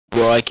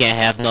bro. I can't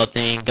have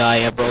nothing.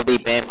 GAIA, bro. They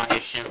banned my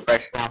ashiin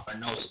freshspawn for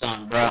no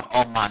stun, bro.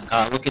 Oh my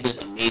god. Look at this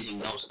amazing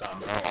no stun,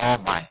 bro. Oh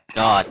my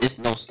god. This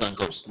no stun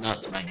goes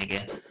nuts, my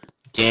nigga.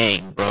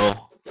 Dang, bro.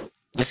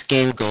 This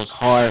game goes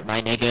hard,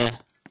 my nigga.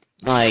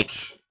 Like,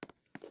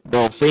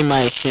 bro, free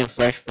my ashiin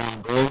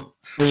freshspawn, bro.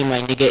 Free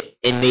my nigga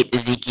inmate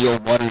Ezekiel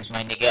Waters,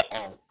 my nigga.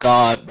 Oh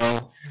god,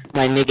 bro.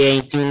 My nigga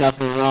ain't do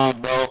nothing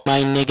wrong, bro.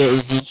 My nigga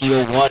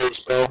Ezekiel Waters,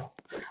 bro.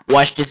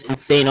 Watch this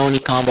insane Oni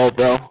combo,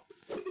 bro.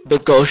 The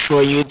go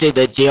short you did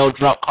the jail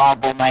drop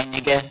combo, my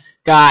nigga.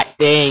 God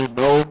dang,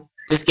 bro.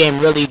 This game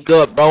really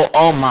good, bro.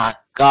 Oh my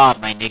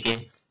god, my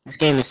nigga. This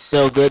game is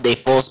so good, they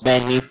force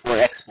banned me for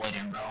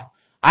exploiting, bro.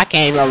 I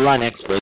can't even run exploit.